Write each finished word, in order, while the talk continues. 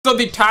So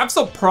the types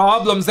of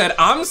problems that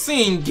I'm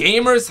seeing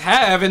gamers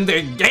have in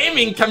the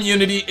gaming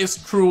community is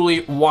truly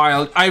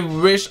wild. I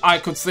wish I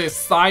could say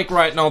psych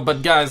right now,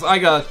 but guys, I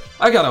got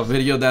a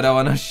video that I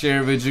want to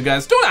share with you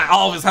guys. Don't I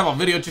always have a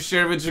video to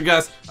share with you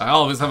guys? I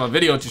always have a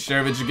video to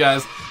share with you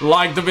guys.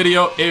 Like the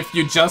video if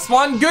you just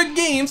want good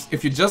games.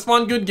 If you just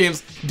want good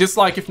games,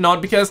 dislike if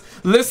not, because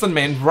listen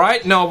man,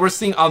 right now we're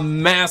seeing a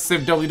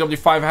massive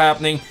WW5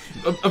 happening.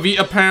 We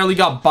apparently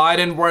got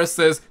Biden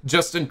versus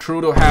Justin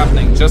Trudeau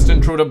happening.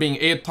 Justin Trudeau being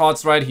 8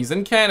 Thoughts, right? He's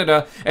in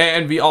Canada,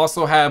 and we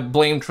also have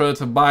Blame Trudeau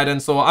to Biden.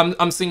 So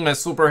I'm seeing my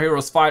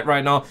superheroes fight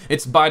right now.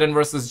 It's Biden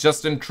versus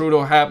Justin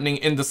Trudeau happening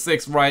in the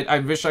 6th, right? I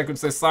wish I could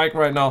say psych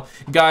right now.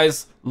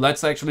 Guys,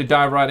 let's actually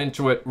dive right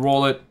into it.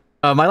 Roll it.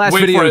 My last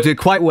video did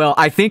quite well.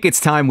 I think it's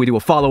time we do a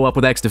follow-up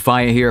with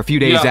XDefiant here a few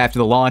days after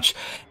the launch.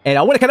 And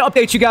I want to kind of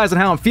update you guys on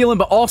how I'm feeling,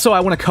 but also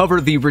I want to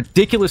cover the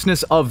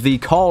ridiculousness of the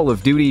Call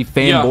of Duty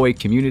fanboy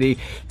community.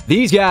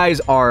 These guys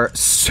are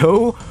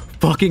so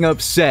fucking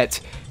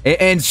upset.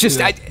 And it's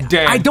just,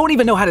 I don't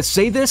even know how to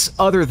say this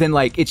other than,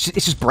 like, it's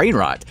just brain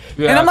rot.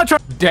 And I'm not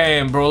trying.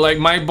 Damn, bro. Like,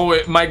 my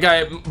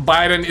guy,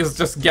 Biden is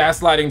just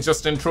gaslighting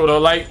Justin Trudeau.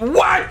 Like,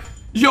 what?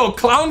 Yo,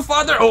 Clown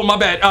Father? Oh, my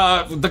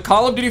bad. The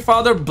Call of Duty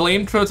father,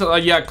 Blame Trudeau.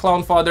 Yeah,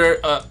 Clown Father,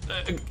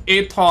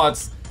 8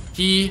 Thoughts.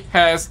 He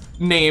has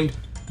named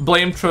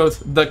Blame Trudeau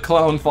the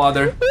Clown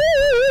Father.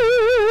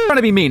 Trying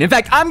to be mean. In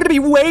fact, I'm gonna be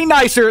way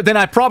nicer than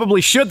I probably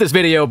should this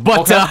video,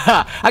 but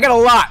I got a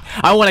lot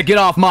I want to get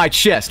off my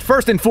chest.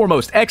 First and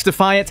foremost,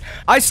 XDefiant.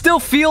 I still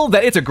feel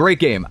that it's a great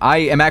game. I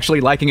am actually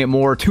liking it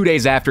more 2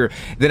 days after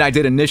than I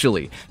did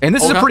initially. And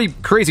this is a pretty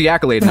crazy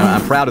accolade, and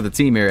I'm proud of the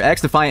team here.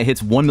 XDefiant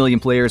hits 1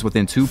 million players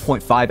within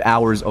 2.5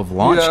 hours of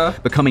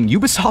launch, becoming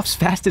Ubisoft's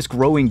fastest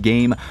growing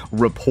game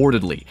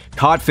reportedly.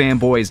 COD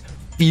fanboys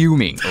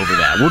fuming over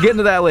that. We'll get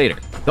into that later.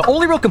 The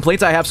only real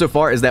complaints I have so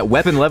far is that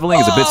weapon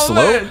leveling is a bit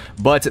slow,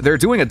 but they're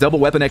doing a double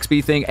weapon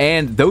XP thing,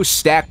 and those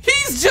stack.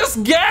 He's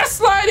just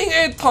gaslighting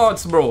 8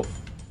 Thoughts, bro.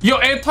 Yo,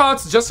 8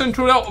 Thoughts, Justin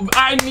Trudeau,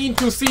 I need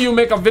to see you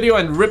make a video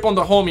and rip on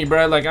the homie,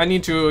 bro. Like, I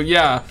need to,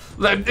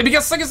 like,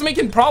 because Suck is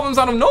making problems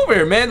out of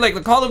nowhere, man. Like, the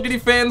Call of Duty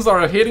fans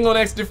are hating on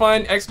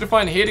XDefiant,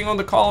 XDefiant hating on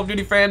the Call of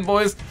Duty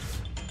fanboys.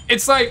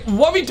 It's like,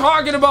 what we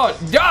talking about?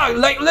 Yeah,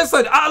 like,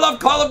 listen, I love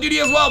Call of Duty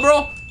as well,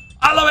 bro.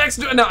 I love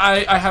XDefiant. No,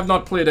 I have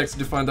not played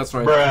XDefiant, that's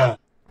right. Bruh.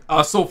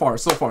 So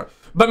far.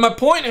 But my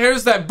point here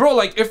is that, bro,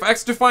 like, if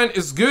XDefiant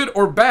is good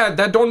or bad,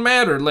 that don't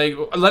matter. Like,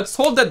 let's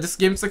hope that this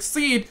game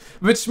succeed,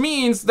 which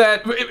means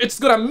that it's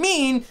gonna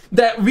mean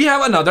that we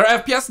have another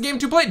FPS game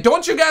to play.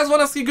 Don't you guys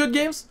want to see good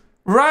games?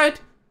 Right?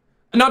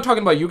 I'm not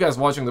talking about you guys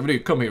watching the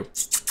video. Come here.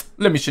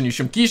 Let me show you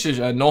some kisses.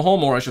 No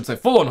homo, or I should say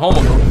full-on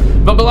homo,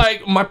 bro. But,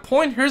 like, my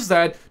point here is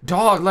that,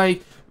 dog,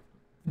 like,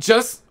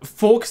 just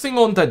focusing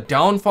on the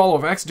downfall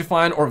of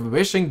XDefiant or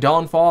wishing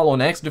downfall on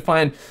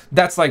XDefiant,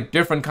 that's like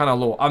different kind of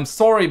low. I'm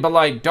sorry, but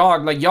like,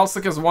 dog, like, y'all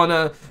suckers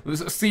wanna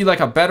see like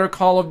a better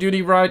Call of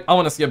Duty, right? I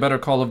wanna see a better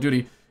Call of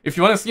Duty. If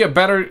you wanna see a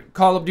better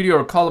Call of Duty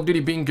or Call of Duty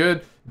being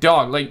good,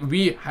 dog, like,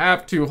 we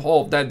have to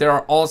hope that there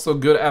are also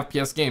good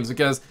FPS games,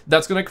 because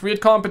that's gonna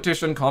create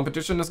competition.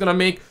 Competition is gonna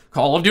make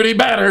Call of Duty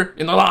better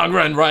in the long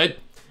run, right?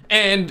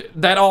 And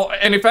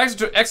if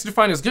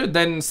XDefiant is good,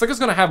 then Sucker's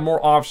gonna have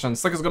more options.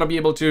 Sucker's gonna be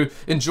able to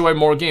enjoy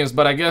more games.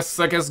 But I guess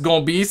Sucker's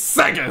gonna be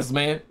Suckers,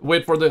 man.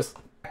 Wait for this.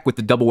 With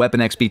the double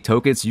weapon XP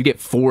tokens, you get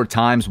 4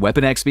 times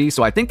weapon XP,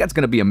 so I think that's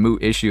going to be a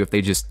moot issue if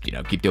they just, you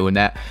know, keep doing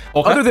that.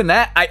 Other than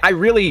that, I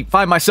really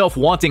find myself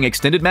wanting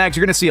extended mags.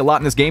 You're going to see a lot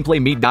in this gameplay,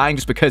 me dying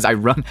just because I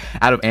run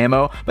out of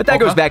ammo, but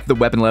that goes back to the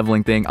weapon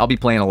leveling thing. I'll be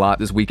playing a lot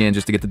this weekend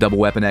just to get the double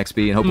weapon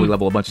XP and hopefully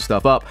level a bunch of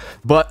stuff up.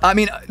 But, I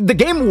mean, the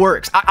game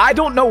works. I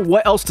don't know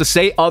what else to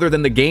say other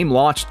than the game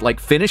launched, like,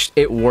 finished.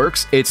 It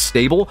works. It's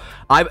stable.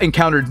 I've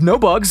encountered no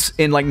bugs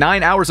in, like,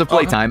 9 hours of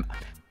playtime.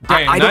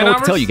 I don't know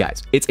what to tell you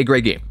guys. It's a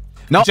great game.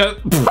 No.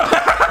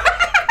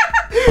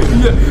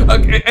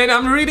 Okay, and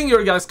I'm reading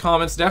your guys'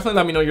 comments. Definitely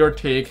let me know your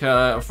take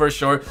for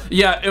sure.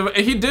 Yeah,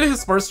 he did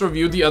his first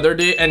review the other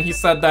day, and he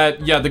said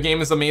that, yeah, the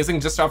game is amazing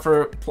just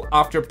after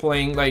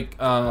playing like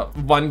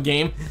 1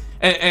 game.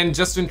 And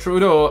Justin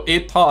Trudeau,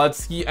 8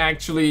 Thoughts, he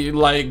actually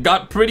like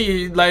got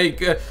pretty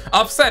like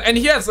upset, and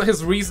he has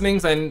his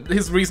reasonings, and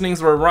his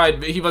reasonings were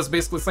right. He was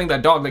basically saying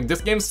that, dog, like,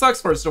 this game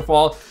sucks first of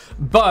all,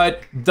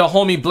 but the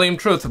homie Blame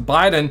Truth,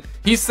 Biden,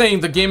 he's saying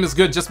the game is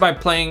good just by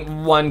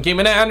playing 1 game,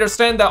 and I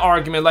understand that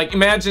argument. Like,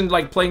 imagine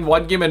like playing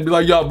 1 game and be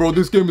like, yeah, bro,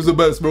 this game is the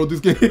best, bro, this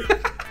game.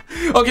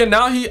 Okay,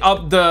 now he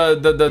upped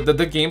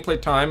the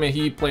gameplay time, and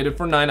he played it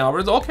for 9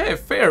 hours. Okay,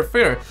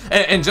 fair.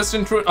 And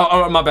Justin Trudeau,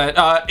 oh, my bad.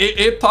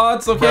 8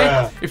 Thoughts, okay?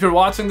 Bruh. If you're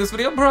watching this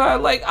video, bro,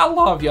 like, I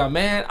love ya,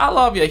 man. I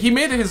love ya. He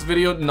made his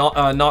video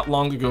not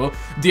long ago,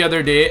 the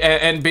other day,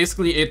 and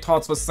basically 8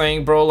 Thoughts was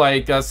saying, bro,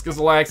 like,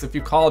 SKizzle, if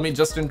you call me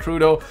Justin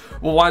Trudeau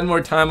 1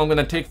 more time, I'm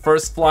gonna take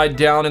first flight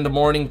down in the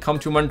morning, come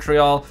to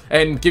Montreal,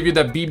 and give you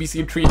the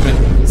BBC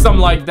treatment.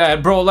 Something like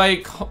that, bro.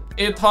 Like,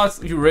 8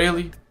 Thoughts, you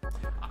really?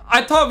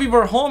 I thought we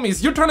were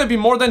homies. You're trying to be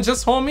more than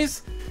just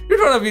homies? You're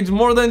trying to be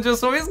more than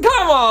just homies.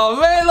 Come on,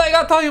 man. Like,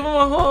 I thought you were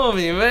my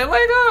homie, man.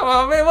 Like, come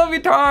on, man. What are we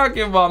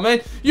talking about, man?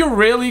 You're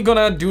really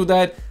gonna do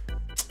that?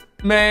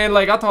 Man,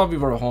 like, I thought we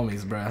were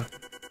homies, bruh.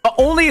 Not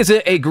only is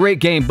it a great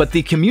game, but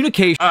the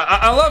communication...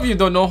 I love you,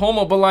 though, no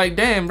homo, but like,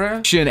 damn,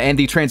 bruh. ...and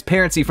the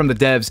transparency from the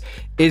devs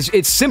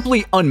it's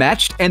simply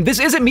unmatched. And this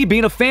isn't me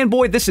being a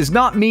fanboy. This is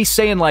not me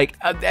saying, like,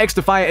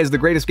 XDefiant is the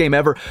greatest game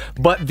ever.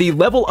 But the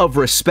level of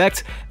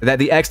respect that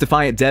the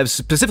XDefiant devs,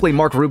 specifically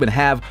Mark Rubin,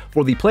 have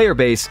for the player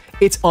base,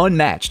 it's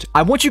unmatched.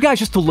 I want you guys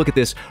just to look at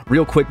this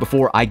real quick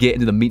before I get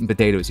into the meat and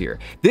potatoes here.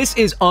 This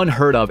is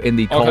unheard of in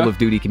the Call of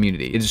Duty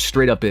community. It just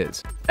straight up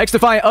is.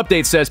 XDefiant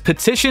update says,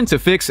 petition to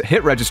fix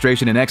hit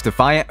registration in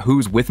XDefiant.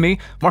 Who's with me?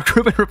 Mark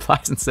Rubin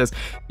replies and says,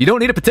 you don't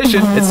need a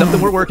petition. It's something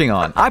we're working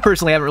on. I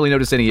personally haven't really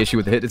noticed any issue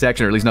with the hit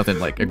detection, or at least nothing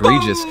like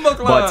egregious.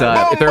 But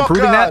if they're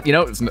improving that, you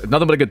know, it's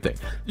nothing but a good thing.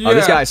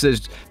 This guy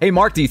says, hey,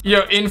 Mark,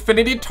 Yo,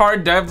 Infinity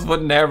Tard devs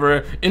would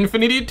never.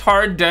 Infinity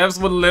Tard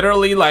devs would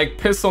literally like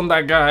piss on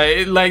that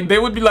guy. Like, they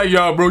would be like,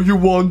 yeah, bro, you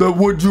want that?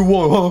 What you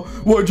want,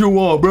 huh? What you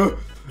want, bro?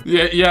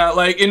 Yeah,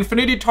 like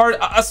Infinity Tard,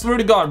 I swear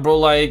to God, bro,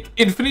 like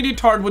Infinity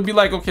Tard would be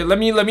like, okay, let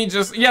me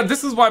just, yeah,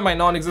 this is why my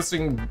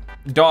non-existing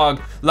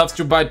dog loves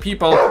to bite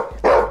people.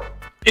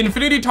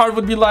 Infinity Tard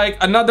would be like,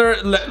 another,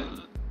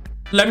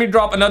 let me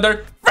drop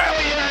another.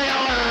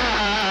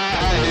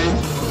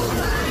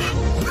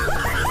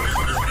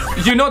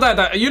 You know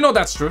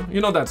that's true.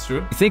 You know that's true.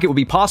 You think it would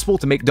be possible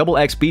to make double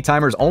XP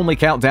timers only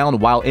count down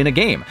while in a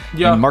game?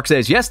 Yeah. And Mark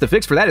says, yes, the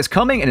fix for that is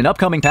coming in an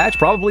upcoming patch,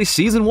 probably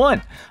Season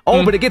 1.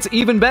 Oh, but it gets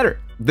even better.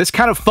 This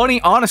kind of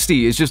funny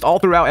honesty is just all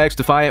throughout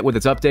XDefiant with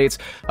its updates.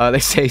 They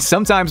say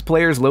sometimes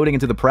players loading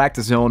into the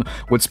practice zone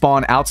would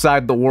spawn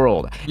outside the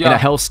world in a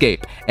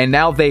hellscape, and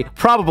now they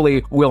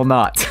probably will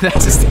not.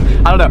 That's just,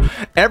 I don't know.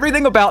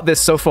 Everything about this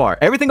so far,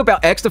 everything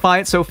about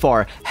XDefiant so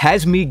far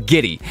has me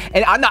giddy.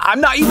 And I'm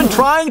not even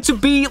trying to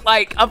be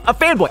like a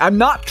fanboy. I'm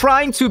not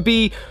trying to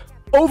be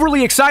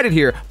overly excited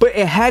here, but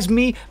it has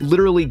me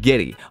literally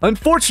giddy.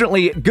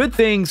 Unfortunately, good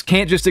things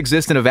can't just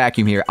exist in a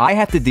vacuum here. I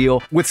have to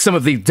deal with some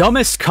of the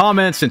dumbest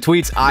comments and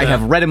tweets I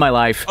have read in my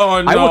life.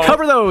 Oh, no. I will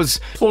cover those.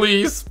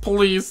 Please,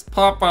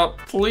 pop up,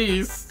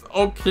 please.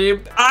 Okay,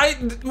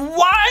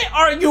 why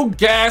are you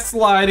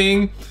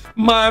gaslighting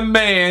my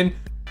man,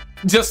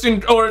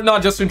 Justin, or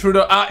not Justin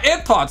Trudeau,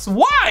 Ed Thoughts?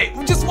 Why?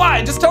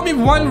 Just tell me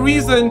one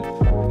reason.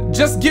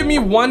 Just give me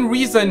one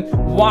reason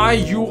why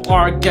you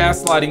are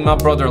gaslighting my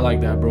brother like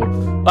that, bro.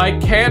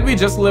 Like, can't we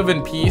just live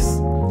in peace?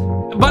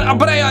 But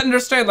I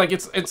understand, like,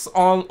 it's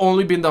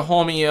only been the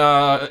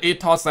homie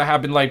Thoughts that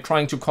have been like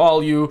trying to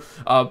call you.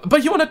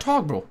 But you want to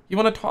talk, bro. You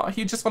want to talk.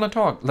 He just want to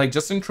talk. Like,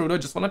 Justin Trudeau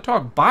just want to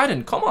talk.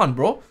 Biden, come on,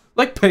 bro.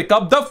 Like, pick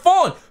up the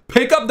phone.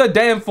 Pick up the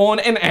damn phone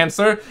and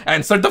answer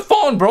the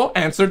phone, bro.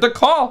 Answer the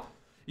call.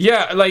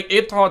 Yeah, like,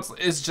 Thoughts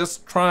is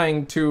just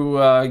trying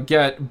to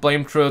get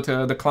Blame Truth,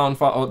 the clown,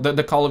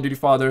 the Call of Duty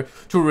father,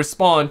 to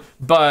respond,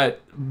 but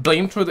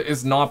Blame Truth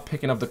is not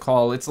picking up the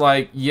call. It's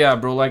like, yeah,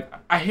 bro, like,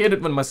 I hate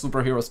it when my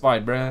superheroes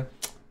fight, bruh.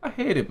 I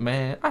hate it,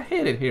 man. I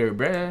hate it here,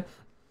 bruh.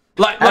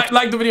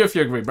 Like the video if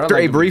you agree, bro. After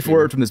a brief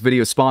word from this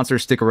video's sponsor,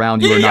 stick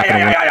around. You are not going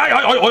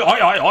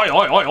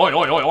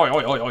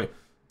to.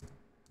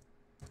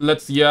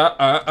 Let's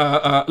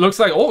looks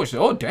like,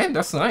 oh damn,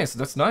 that's nice,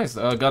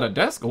 got a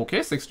desk. Okay,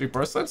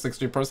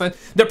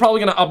 60%. They're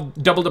probably gonna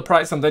double the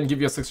price and then give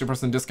you a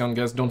 60% discount,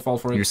 guys. Don't fall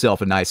for it.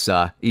 Yourself a nice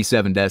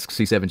E7 desk,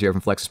 C7 chair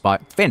from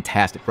FlexSpot.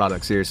 Fantastic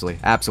product, seriously,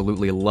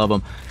 absolutely love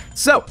them.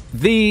 So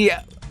the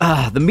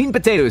meat and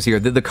potatoes here,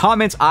 the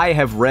comments I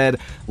have read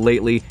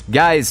lately,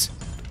 guys.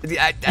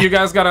 You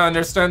guys gotta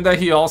understand that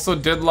he also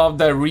did love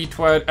that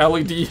retweet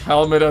LED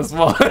helmet as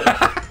well.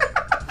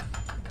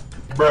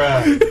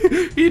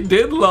 Bruh. He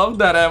did love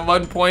that at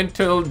one point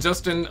till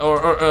Justin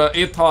or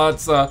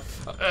Thoughts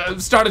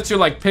started to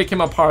like pick him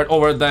apart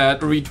over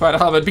that retweet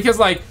helmet, because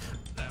like,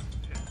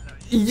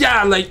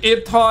 yeah, like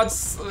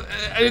Thoughts,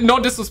 no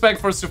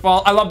disrespect, first of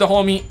all, I love the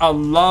homie, I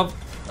love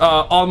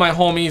all my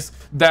homies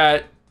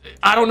that,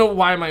 I don't know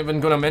why am I even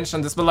gonna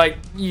mention this, but like,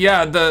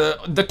 yeah,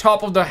 the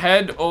top of the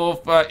head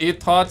of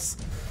Thoughts,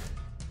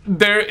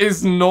 there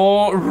is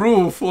no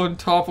roof on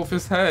top of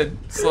his head,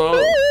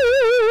 so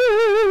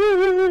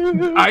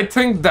I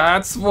think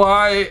that's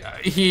why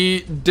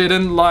he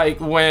didn't like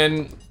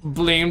when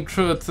Blame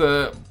Truth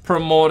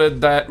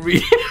promoted that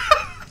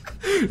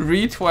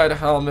retweet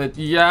helmet.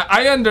 Yeah,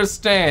 I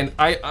understand.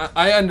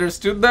 I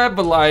understood that,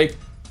 but like,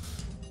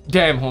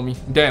 damn homie.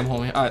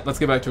 Alright, let's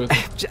get back to it.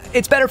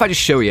 It's better if I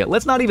just show you.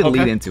 Let's not even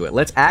lead into it.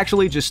 Let's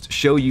actually just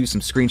show you some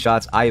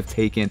screenshots I have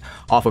taken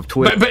off of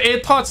Twitter. But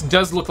Thoughts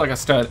does look like a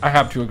stud. I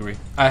have to agree.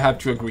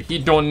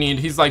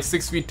 He's like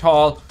 6 feet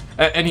tall.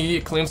 And he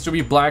claims to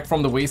be black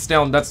from the waist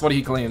down. That's what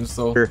he claims,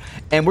 so.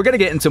 And we're going to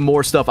get into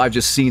more stuff I've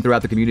just seen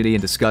throughout the community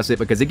and discuss it,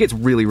 because it gets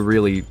really,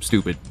 really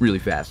stupid really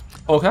fast.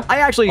 Okay. I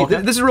actually,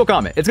 this is a real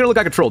comment. It's going to look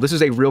like a troll. This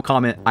is a real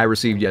comment I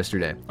received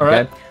yesterday. All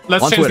right.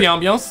 Let's change the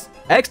ambiance.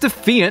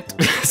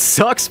 XDefiant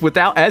sucks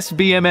without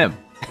SBMM.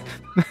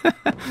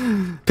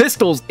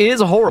 Pistols is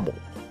horrible.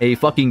 A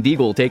fucking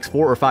deagle takes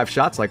 4 or 5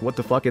 shots. Like, what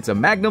the fuck? It's a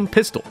magnum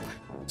pistol.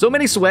 So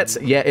many sweats,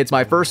 yet it's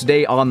my first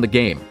day on the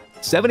game.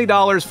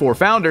 $70 for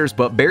Founders,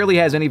 but barely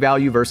has any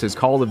value versus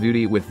Call of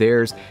Duty with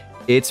theirs.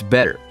 It's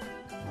better.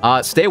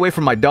 Stay away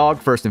from my dog,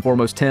 first and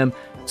foremost, Tim.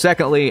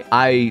 Secondly,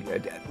 I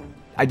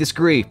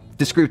disagree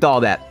with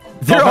all that.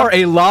 There are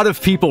a lot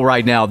of people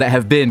right now that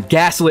have been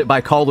gaslit by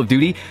Call of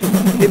Duty.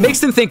 It makes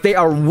them think they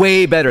are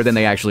way better than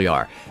they actually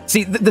are.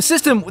 See, the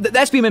system, the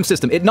SBMM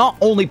system, it not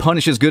only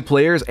punishes good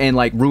players and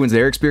like ruins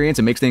their experience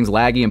and makes things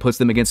laggy and puts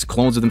them against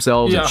clones of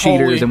themselves and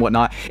cheaters and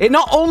whatnot. It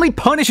not only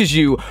punishes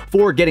you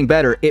for getting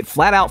better, it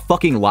flat out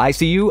fucking lies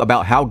to you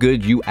about how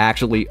good you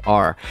actually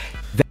are.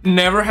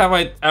 Never have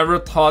I ever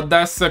thought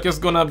that Sick is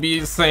gonna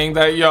be saying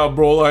that, yeah,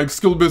 bro, like,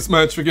 skill-based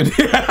matchmaking.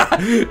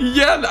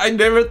 Yeah, I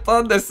never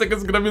thought that Sick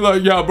is gonna be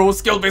like, yeah, bro,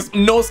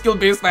 no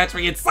skill-based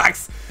matchmaking, it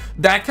sucks.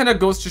 That kind of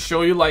goes to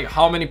show you, like,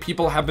 how many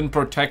people have been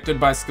protected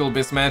by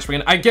skill-based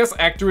matchmaking. I guess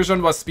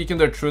Activision was speaking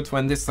their truth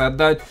when they said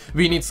that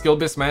we need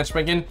skill-based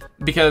matchmaking,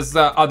 because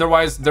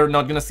otherwise they're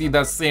not gonna see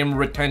that same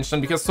retention,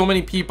 because so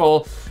many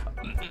people,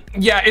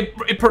 yeah,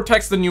 it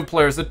protects the new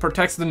players, it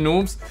protects the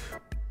noobs.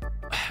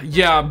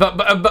 Yeah,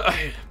 but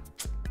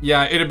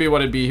yeah, it'd be what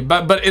it'd be.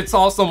 But it's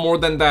also more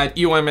than that.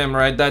 UMM,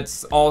 right?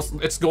 That's also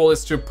its goal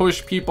is to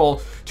push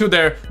people to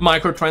their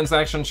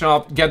microtransaction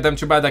shop, get them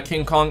to buy the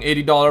King Kong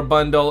 $80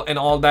 bundle and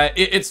all that.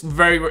 It's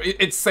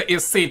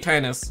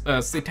satanist.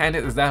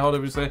 Satanist, is that how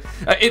they say?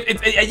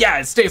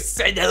 Yeah,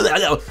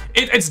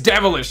 it's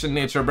devilish in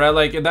nature, bruh.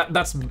 Like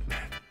that's.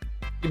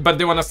 But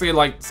they want to say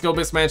like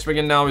skill-based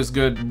matchmaking now is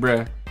good,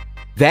 bruh.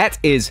 That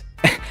is,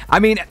 I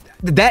mean,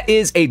 that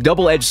is a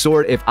double-edged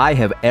sword if I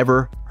have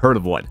ever heard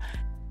of one.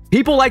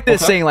 People like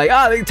this saying like,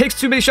 ah, it takes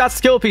too many shots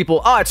to kill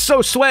people. Ah, it's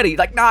so sweaty.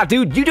 Like, nah,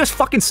 dude, you just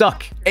fucking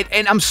suck.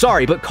 And I'm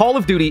sorry, but Call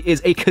of Duty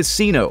is a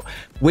casino.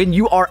 When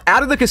you are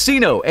out of the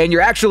casino and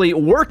you're actually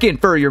working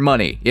for your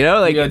money, you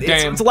know, like,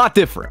 it's a lot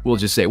different. We'll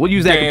just say, we'll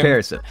use that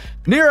comparison.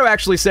 Nero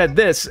actually said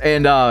this,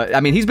 and I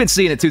mean, he's been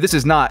seeing it too. This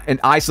is not an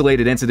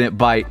isolated incident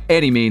by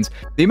any means.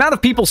 The amount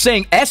of people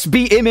saying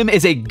SBMM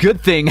is a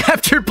good thing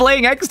after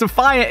playing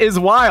XDefiant is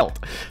wild.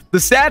 The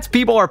stats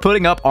people are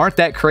putting up aren't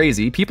that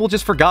crazy. People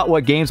just forgot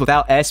what games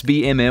without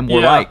SBMM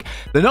were like.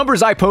 The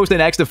numbers I post in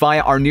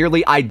XDefiant are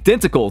nearly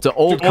identical to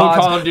old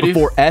CODs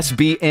before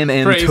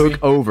SBMM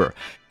took over.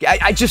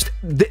 I just,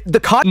 the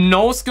COD...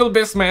 No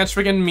skill-based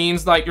matchmaking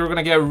means like you're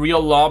gonna get real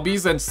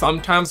lobbies, and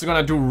sometimes you're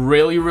gonna do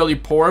really, really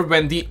poor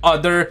when the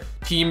other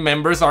team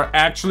members are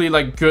actually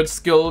like good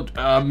skilled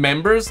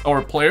members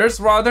or players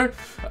rather,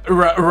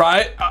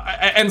 right?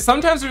 And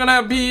sometimes you're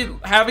gonna be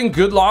having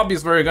good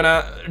lobbies where you're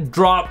gonna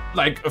drop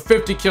like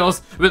 50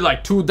 kills with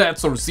like 2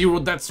 deaths or 0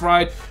 deaths,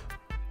 right?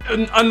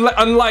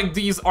 Unlike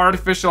these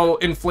artificial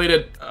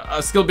inflated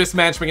skill-based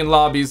matchmaking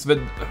lobbies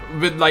with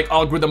like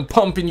algorithm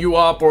pumping you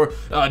up or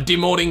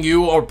demoting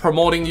you or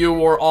promoting you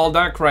or all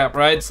that crap,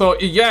 right? So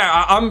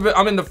yeah,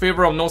 I'm in the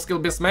favor of no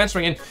skill-based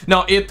matchmaking.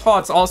 Now,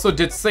 Thoughts also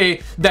did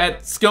say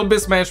that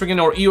skill-based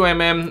matchmaking or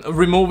UMM,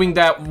 removing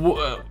that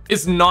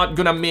is not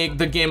gonna make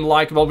the game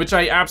likable, which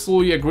I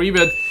absolutely agree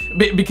with,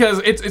 because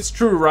it's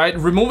true, right?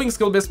 Removing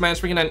skill-based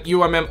matchmaking and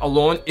UMM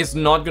alone is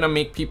not gonna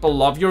make people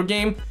love your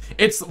game.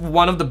 It's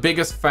one of the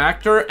biggest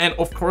factor, and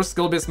of course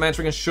skill-based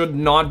matchmaking should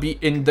not be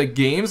in the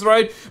games,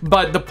 right?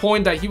 But the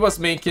point that he was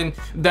making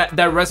that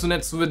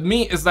resonates with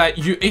me is that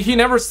he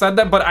never said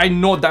that, but I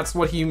know that's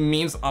what he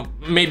means,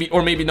 maybe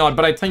or maybe not,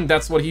 but I think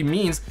that's what he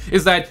means,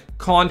 is that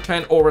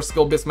content over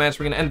skill-based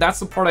matchmaking. And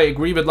that's the part I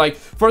agree with. Like,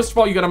 first of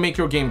all, you gotta make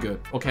your game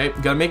good, okay?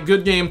 You gotta make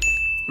good game,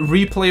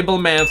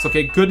 replayable maps,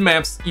 okay? Good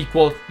maps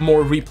equal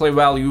more replay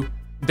value,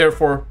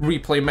 therefore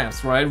replay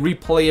maps, right?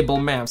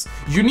 Replayable maps.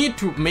 You need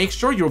to make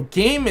sure your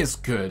game is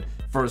good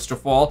first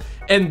of all,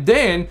 and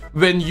then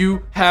when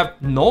you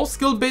have no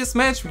skill-based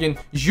matchmaking,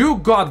 you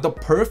got the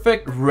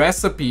perfect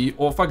recipe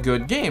of a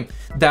good game.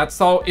 That's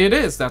how it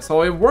is, that's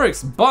how it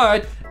works.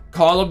 But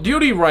Call of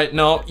Duty right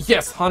now,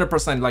 yes,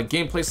 100%, like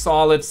gameplay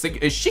solid,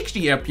 60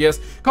 FPS.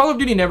 Call of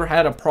Duty never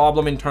had a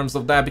problem in terms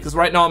of that, because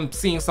right now I'm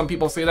seeing some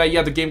people say that,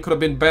 yeah, the game could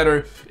have been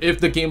better if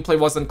the gameplay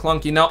wasn't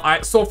clunky.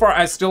 Now, so far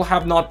I still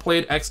have not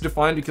played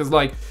XDefiant because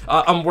like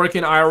I'm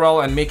working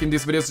IRL and making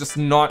these videos, just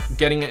not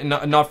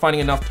finding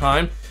enough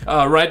time,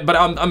 right? But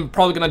I'm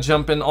probably gonna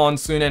jump in on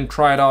soon and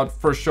try it out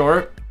for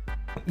sure.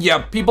 Yeah,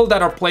 people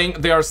that are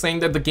playing, they are saying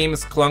that the game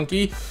is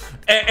clunky,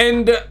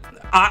 and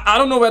I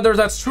don't know whether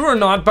that's true or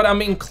not, but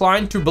I'm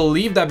inclined to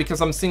believe that because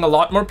I'm seeing a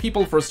lot more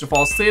people, first of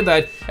all, say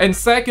that. And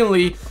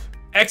secondly,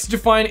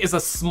 XDefiant is a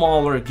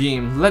smaller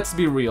game. Let's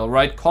be real,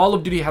 right? Call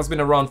of Duty has been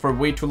around for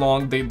way too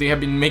long. They have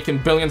been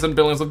making billions and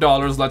billions of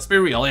dollars. Let's be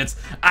real. It's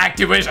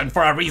Activision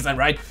for a reason,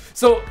 right?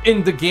 So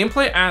in the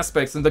gameplay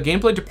aspects, in the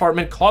gameplay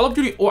department, Call of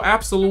Duty, oh,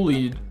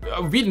 absolutely.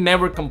 We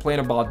never complain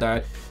about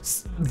that.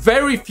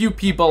 Very few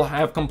people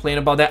have complained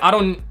about that.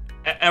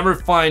 ever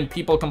find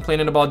people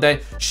complaining about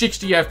that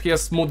 60 FPS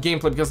smooth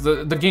gameplay, because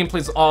the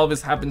gameplays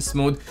always have been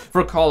smooth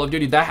for Call of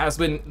Duty. That has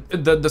been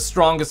the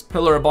strongest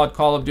pillar about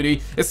Call of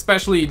Duty,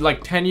 especially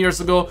like 10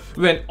 years ago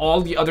when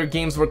all the other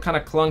games were kind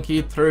of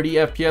clunky. 30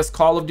 FPS,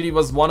 Call of Duty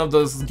was one of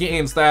those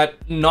games that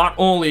not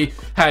only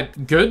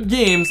had good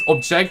games,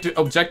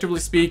 objectively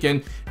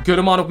speaking, good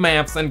amount of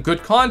maps and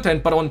good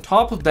content, but on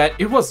top of that,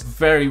 it was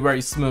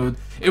very smooth.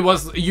 It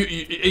was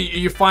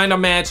you find a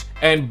match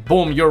and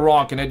boom, you're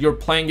rocking it, you're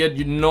playing it,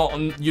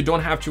 you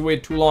don't have to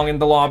wait too long in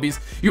the lobbies,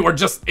 you are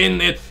just in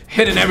it,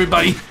 hitting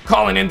everybody,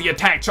 calling in the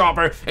attack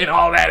chopper and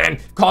all that, and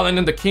calling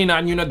in the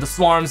K9 unit, the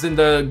swarms in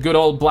the good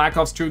old Black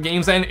Ops 2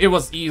 games, and it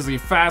was easy,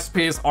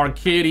 fast-paced,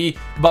 arcadey,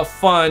 but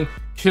fun.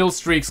 Kill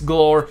streaks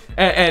galore,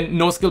 and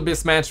no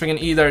skill-based matchmaking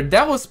either.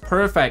 That was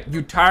perfect.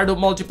 You tired of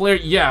multiplayer?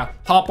 Yeah,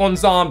 hop on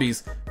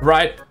zombies,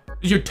 right?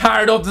 You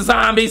tired of the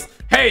zombies?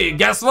 Hey,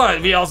 guess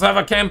what? We also have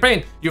a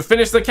campaign. You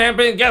finish the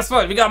campaign, guess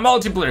what? We got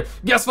multiplayer.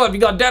 Guess what? We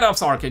got Dead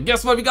Ops Arcade.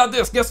 Guess what? We got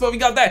this. Guess what? We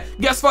got that.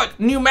 Guess what?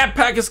 New map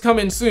pack is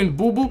coming soon,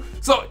 boo-boo.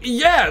 So,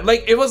 yeah,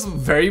 like, it was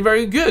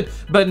very good.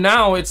 But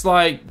now it's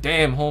like,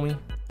 damn, homie.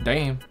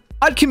 Damn.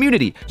 COD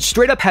community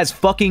straight up has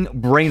fucking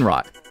brain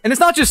rot. And it's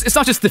not just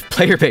the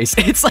player base,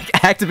 it's like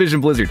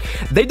Activision Blizzard.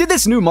 They did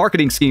this new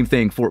marketing scheme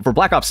thing for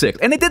Black Ops 6,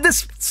 and they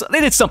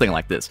did something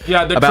like this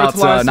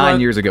about 9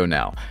 years ago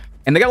now.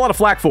 And they got a lot of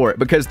flack for it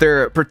because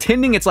they're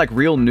pretending it's like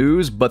real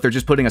news, but they're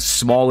just putting a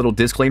small little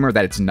disclaimer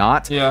that it's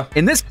not. Yeah.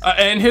 In this,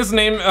 and his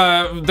name,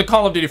 the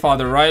Call of Duty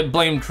father, right?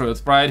 Blame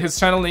Truth, right? His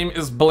channel name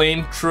is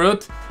Blame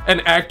Truth, and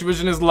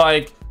Activision is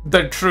like,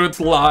 the truth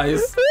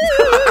lies.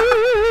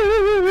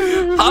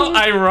 How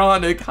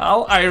ironic,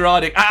 how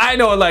ironic. I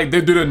know, like,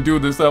 they didn't do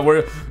this,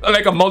 where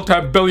like a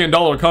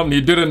multi-billion-dollar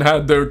company didn't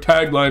have their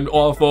tagline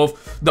off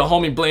of the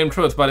homie Blame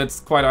Truth, but it's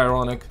quite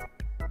ironic.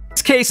 In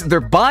this case,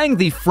 they're buying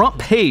the front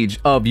page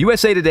of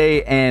USA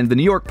Today and the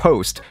New York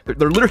Post.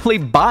 They're literally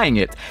buying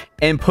it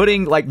and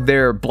putting like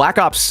their Black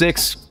Ops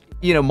 6,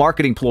 you know,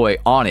 marketing ploy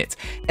on it.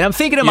 And I'm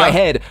thinking in my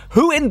head,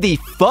 who in the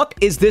fuck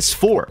is this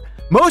for?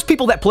 Most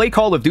people that play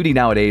Call of Duty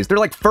nowadays, they're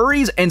like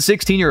furries and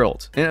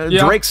 16-year-olds.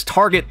 Drake's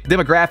target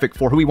demographic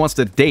for who he wants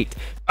to date.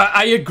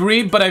 I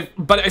agree, but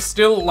I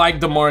still like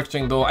the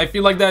marketing though. I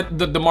feel like that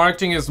the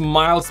marketing is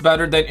miles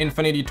better than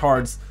Infinity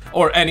Tards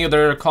or any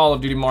other Call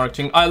of Duty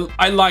marketing.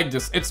 I like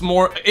this. It's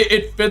more,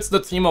 it fits the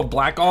theme of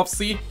Black Ops.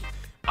 See,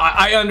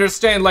 I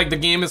understand like the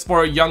game is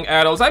for young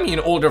adults. I mean,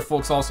 older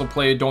folks also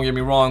play it, don't get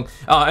me wrong,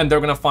 and they're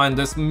gonna find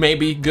this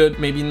maybe good,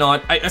 maybe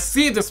not. I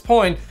see this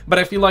point, but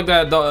I feel like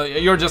that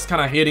you're just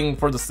kind of hating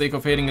for the sake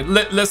of hating it.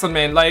 Listen,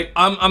 man, like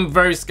I'm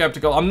very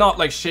skeptical. I'm not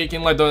like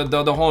shaking like the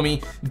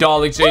homie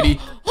Dolly JD.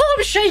 Oh,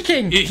 I'm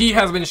shaking. He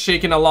has been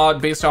shaking a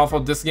lot based off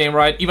of this game,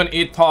 right? Even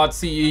 8 Thoughts,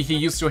 he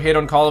used to hate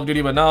on Call of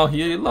Duty, but now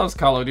he loves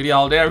Call of Duty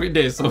all day, every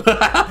day. So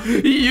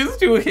he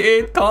used to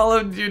hate Call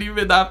of Duty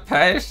with that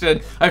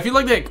passion. I feel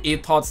like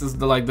 8 Thoughts is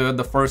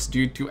the first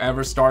dude to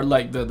ever start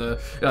like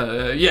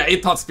yeah,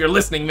 8 Thoughts, if you're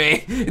listening,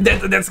 man,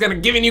 that's gonna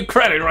giving you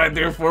credit right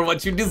there for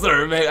what you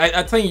deserve, man.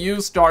 I think you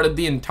started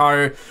the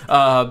entire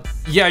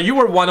yeah, you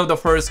were one of the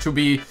first to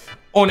be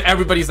on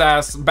everybody's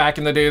ass back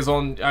in the days.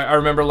 I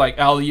remember like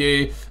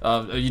LEA,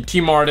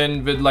 T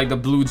Martin with like the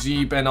blue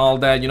Jeep and all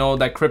that, you know,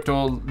 that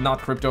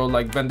not crypto,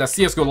 like when the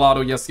CSGO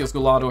Lotto, yes,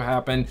 CSGO Lotto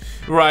happened,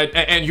 right?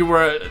 And you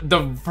were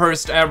the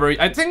first ever.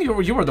 I think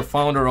you were the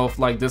founder of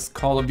like this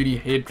Call of Duty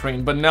hate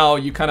train, but now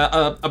you kind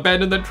of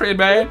abandoned the train,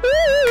 man.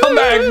 Come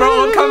back,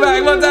 bro, come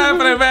back. What's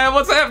happening, man?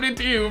 What's happening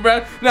to you,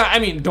 bro? Nah, I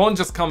mean, don't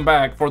just come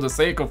back for the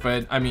sake of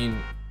it. I mean,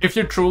 if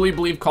you truly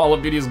believe Call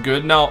of Duty is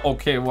good now,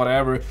 okay,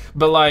 whatever.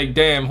 But like,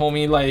 damn,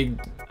 homie, like,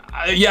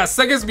 yeah,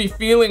 Sega's be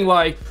feeling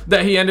like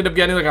that he ended up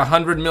getting like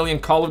 100 million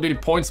Call of Duty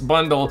points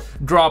bundle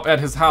drop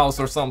at his house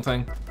or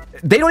something.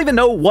 They don't even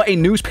know what a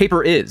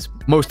newspaper is,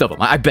 most of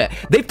them, I bet.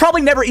 They've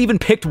probably never even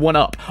picked one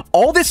up.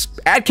 All this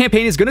ad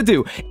campaign is gonna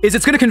do is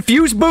it's gonna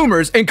confuse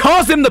boomers and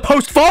cause them to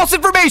post false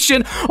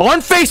information on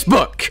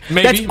Facebook.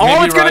 That's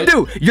all it's gonna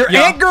do. Your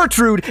Aunt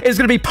Gertrude is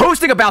gonna be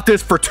posting about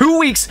this for 2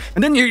 weeks,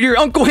 and then your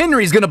Uncle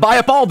Henry's gonna buy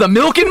up all the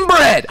milk and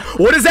bread.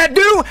 What does that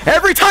do?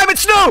 Every time it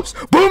snows,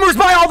 boomers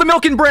buy all the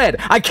milk and bread.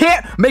 I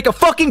can't make a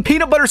fucking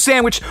peanut butter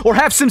sandwich or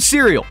have some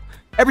cereal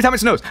every time it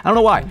snows. I don't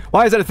know why.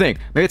 Why is that a thing?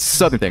 Maybe it's a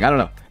southern thing. I don't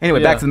know.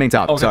 Anyway, back to the main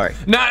topic. Okay. Sorry.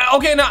 Now,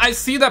 okay, now I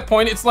see that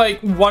point. It's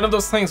like one of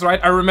those things, right?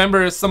 I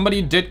remember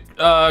somebody did,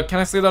 can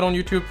I say that on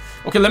YouTube?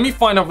 Okay, let me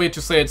find a way to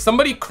say it.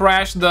 Somebody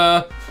crashed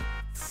the...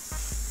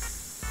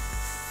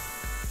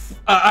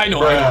 I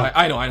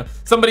know.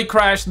 Somebody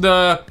crashed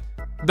the...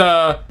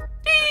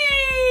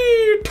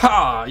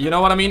 You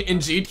know what I mean? In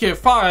GTA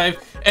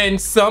 5, and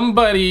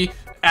somebody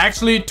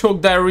actually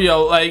took that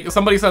reel. Like,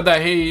 somebody said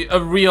that, hey,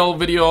 a real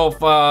video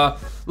of...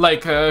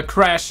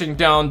 crashing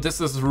down. This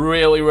is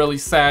really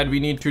sad. We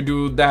need to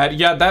do that.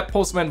 Yeah, that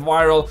post went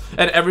viral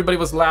and everybody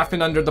was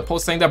laughing under the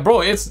post saying that, bro,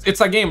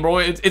 it's a game, bro.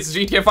 It's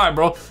GTA 5,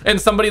 bro. And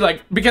somebody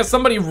because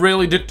somebody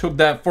really did took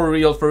that for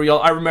real.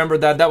 I remember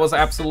that was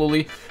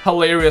absolutely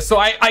hilarious. So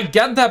I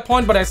get that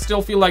point, but I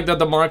still feel like that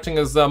the marketing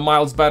is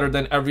miles better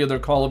than every other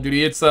Call of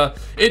Duty.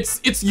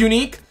 It's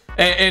unique.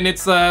 and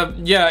it's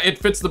yeah, it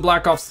fits the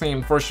Black Ops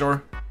theme for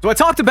sure. So I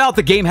talked about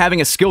the game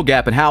having a skill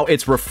gap and how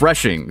it's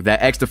refreshing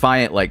that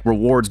XDefiant like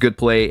rewards good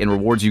play and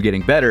rewards you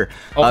getting better.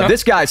 Okay.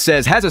 This guy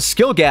says has a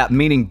skill gap,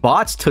 meaning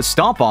bots to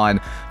stomp on.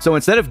 So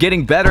instead of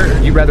getting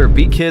better, you rather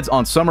beat kids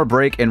on summer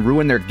break and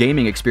ruin their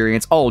gaming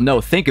experience. Oh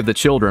no, think of the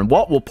children.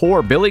 What will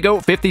poor Billy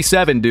Goat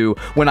 57 do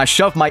when I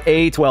shove my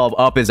A12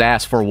 up his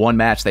ass for one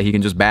match that he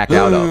can just back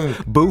out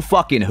of? Boo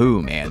fucking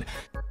who, man.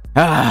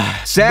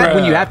 Sad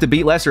when you have to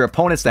beat lesser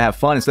opponents to have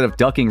fun instead of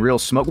ducking real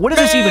smoke. What does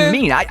this even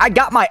mean? I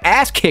got my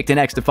ass kicked in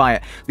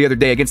XDefiant the other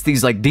day against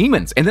these like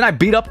demons, and then I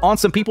beat up on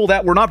some people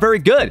that were not very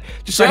good,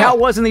 just like how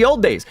it was in the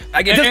old days.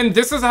 And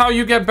this is how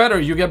you get better.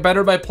 You get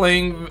better by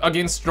playing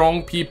against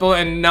strong people,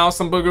 and now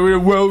some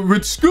bugger, well,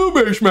 with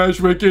skill-based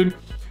matchmaking,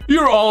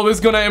 you're always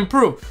gonna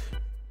improve.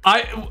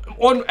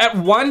 At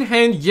one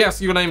hand, yes,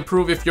 you're gonna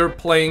improve if you're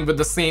playing with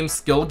the same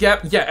skill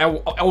gap. Yeah,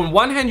 on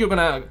one hand, you're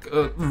gonna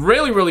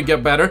really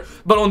get better,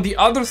 but on the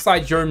other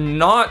side, you're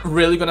not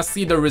really gonna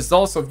see the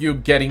results of you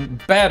getting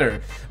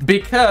better,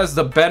 because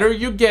the better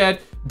you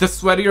get, the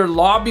sweatier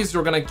lobbies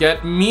you're gonna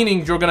get,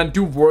 meaning you're gonna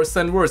do worse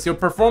and worse. Your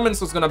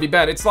performance is gonna be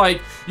bad. It's like,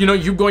 you know,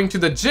 you going to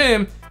the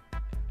gym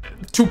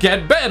to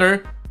get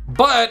better,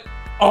 but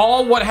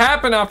all what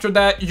happened after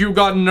that, you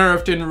got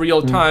nerfed in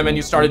real time and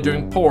you started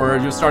doing poorer,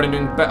 you started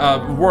doing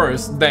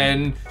worse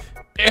than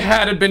it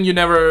had it been you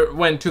never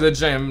went to the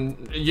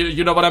gym.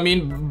 You know what I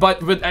mean?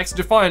 But with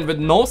XDefiant, with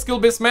no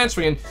skill-based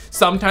matchmaking,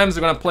 sometimes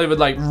you're gonna play with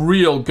like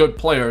real good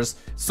players.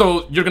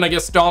 So you're gonna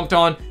get stomped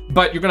on,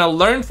 but you're gonna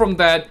learn from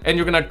that and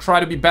you're gonna try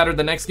to be better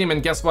the next game,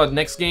 and guess what?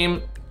 Next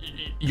game,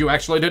 you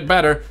actually did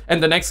better,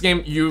 and the next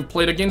game you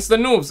played against the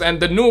noobs, and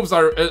the noobs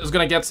is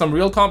gonna get some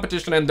real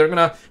competition and they're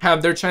gonna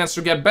have their chance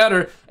to get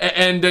better,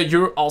 and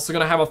you're also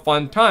gonna have a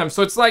fun time.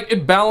 So it's like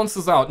it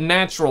balances out.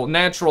 Natural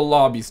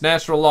lobbies,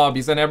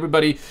 and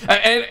everybody,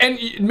 and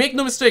make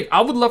no mistake,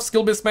 I would love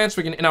skill-based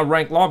matchmaking in a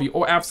ranked lobby.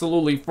 Oh,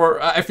 absolutely.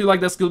 I feel like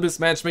the skill-based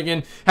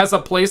matchmaking has a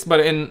place, but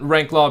in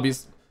ranked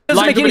lobbies,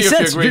 doesn't make any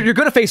sense. You're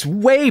going to face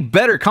way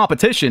better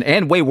competition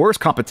and way worse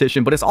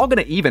competition, but it's all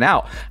going to even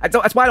out.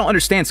 That's why I don't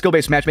understand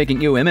skill-based matchmaking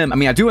UMM. I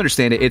mean, I do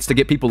understand it. It's to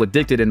get people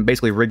addicted and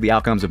basically rig the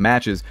outcomes of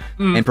matches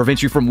and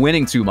prevent you from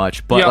winning too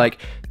much. But like,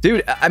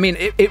 dude, I mean,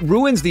 it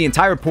ruins the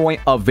entire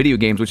point of video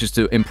games, which is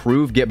to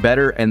improve, get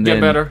better, and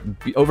then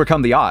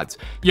overcome the odds.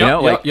 You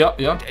know, like,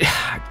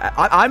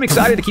 I'm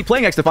excited to keep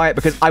playing XDefiant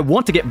because I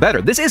want to get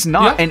better. This is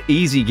not an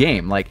easy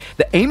game. Like,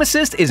 the aim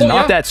assist is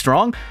not that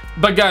strong.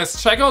 But guys,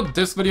 check out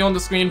this video on the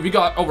screen. We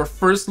got our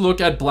first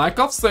look at Black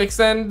Ops 6,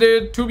 and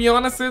to be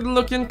honest, it's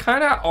looking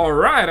kind of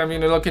alright. I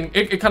mean,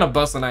 it kind of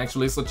busting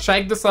actually. So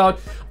check this out.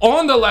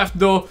 On the left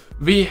though,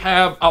 we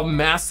have a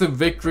massive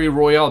victory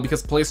royale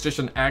because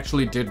PlayStation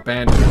actually did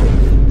ban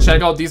it.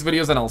 Check out these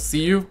videos and I'll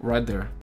see you right there.